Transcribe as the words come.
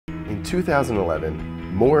In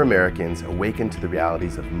 2011, more Americans awakened to the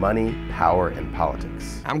realities of money, power, and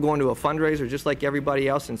politics. I'm going to a fundraiser just like everybody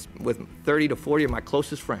else, and with 30 to 40 of my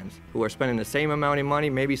closest friends who are spending the same amount of money,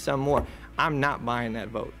 maybe some more. I'm not buying that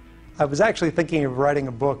vote. I was actually thinking of writing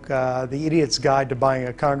a book, The Idiot's Guide to Buying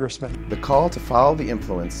a Congressman. The call to follow the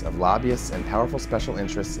influence of lobbyists and powerful special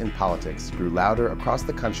interests in politics grew louder across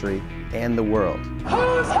the country and the world.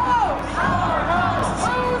 Whose house? Our house.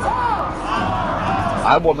 Whose house?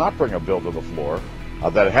 I will not bring a bill to the floor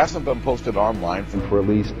that hasn't been posted online for at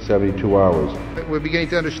least 72 hours. We're beginning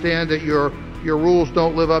to understand that your rules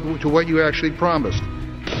don't live up to what you actually promised.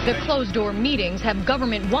 The closed-door meetings have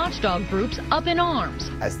government watchdog groups up in arms.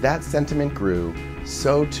 As that sentiment grew,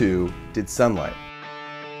 so too did Sunlight.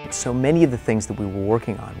 So many of the things that we were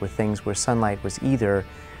working on were things where Sunlight was either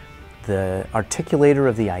the articulator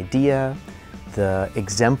of the idea, the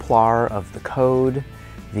exemplar of the code,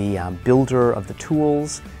 the builder of the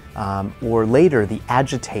tools, or later the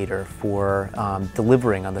agitator for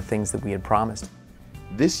delivering on the things that we had promised.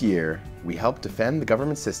 This year, we helped defend the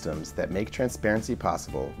government systems that make transparency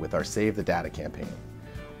possible with our Save the Data campaign.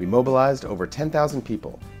 We mobilized over 10,000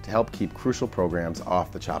 people to help keep crucial programs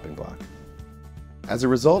off the chopping block. As a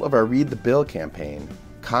result of our Read the Bill campaign,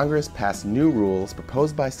 Congress passed new rules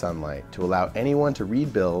proposed by Sunlight to allow anyone to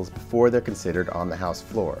read bills before they're considered on the House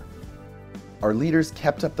floor. Our leaders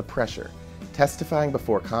kept up the pressure, testifying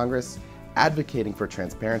before Congress, advocating for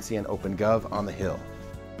transparency and OpenGov on the Hill.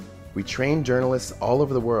 We trained journalists all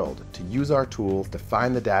over the world to use our tools to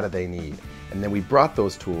find the data they need, and then we brought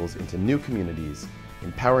those tools into new communities,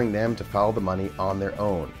 empowering them to follow the money on their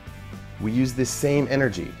own. We use this same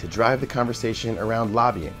energy to drive the conversation around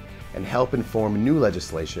lobbying and help inform new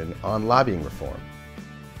legislation on lobbying reform.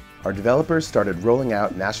 Our developers started rolling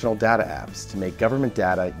out national data apps to make government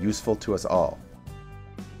data useful to us all.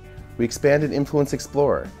 We expanded Influence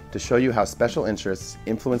Explorer to show you how special interests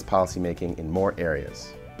influence policymaking in more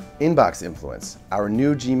areas. Inbox Influence, our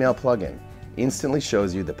new Gmail plugin, instantly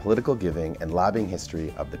shows you the political giving and lobbying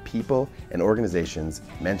history of the people and organizations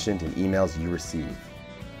mentioned in emails you receive.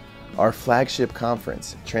 Our flagship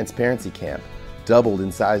conference, Transparency Camp, doubled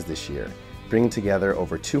in size this year, bringing together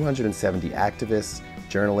over 270 activists,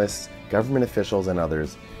 journalists, government officials, and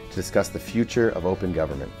others to discuss the future of open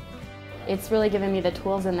government. It's really given me the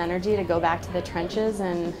tools and energy to go back to the trenches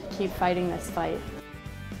and keep fighting this fight.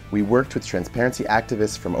 We worked with transparency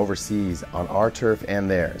activists from overseas on our turf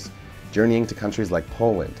and theirs, journeying to countries like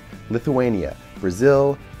Poland, Lithuania,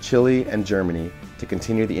 Brazil, Chile, and Germany to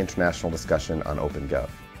continue the international discussion on OpenGov.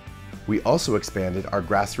 We also expanded our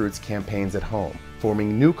grassroots campaigns at home,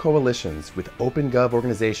 forming new coalitions with OpenGov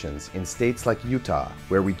organizations in states like Utah,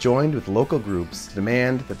 where we joined with local groups to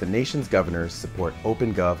demand that the nation's governors support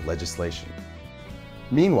OpenGov legislation.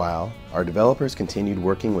 Meanwhile, our developers continued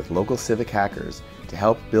working with local civic hackers to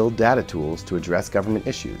help build data tools to address government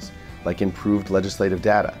issues, like improved legislative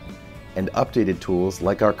data, and updated tools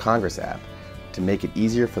like our Congress app to make it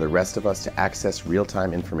easier for the rest of us to access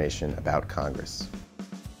real-time information about Congress.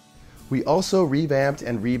 We also revamped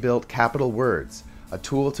and rebuilt Capital Words, a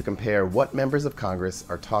tool to compare what members of Congress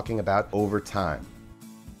are talking about over time.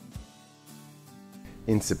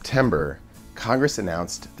 In September, Congress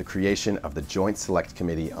announced the creation of the Joint Select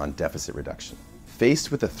Committee on Deficit Reduction.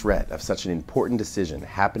 Faced with the threat of such an important decision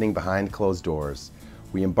happening behind closed doors,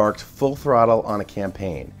 we embarked full throttle on a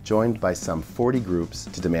campaign, joined by some 40 groups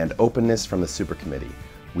to demand openness from the Supercommittee.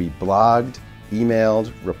 We blogged,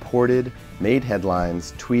 emailed, reported, made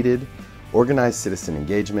headlines, tweeted, organized citizen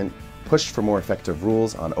engagement, pushed for more effective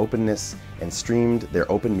rules on openness, and streamed their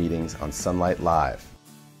open meetings on Sunlight Live.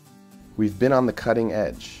 We've been on the cutting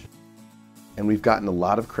edge, and we've gotten a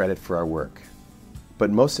lot of credit for our work.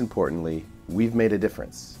 But most importantly, we've made a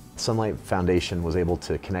difference. Sunlight Foundation was able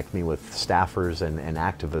to connect me with staffers and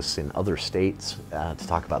activists in other states to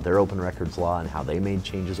talk about their open records law and how they made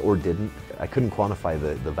changes or didn't. I couldn't quantify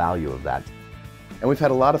the value of that. And we've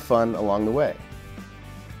had a lot of fun along the way.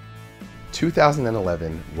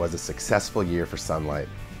 2011 was a successful year for Sunlight,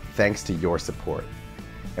 thanks to your support.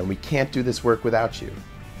 And we can't do this work without you.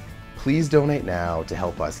 Please donate now to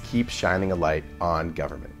help us keep shining a light on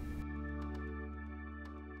government.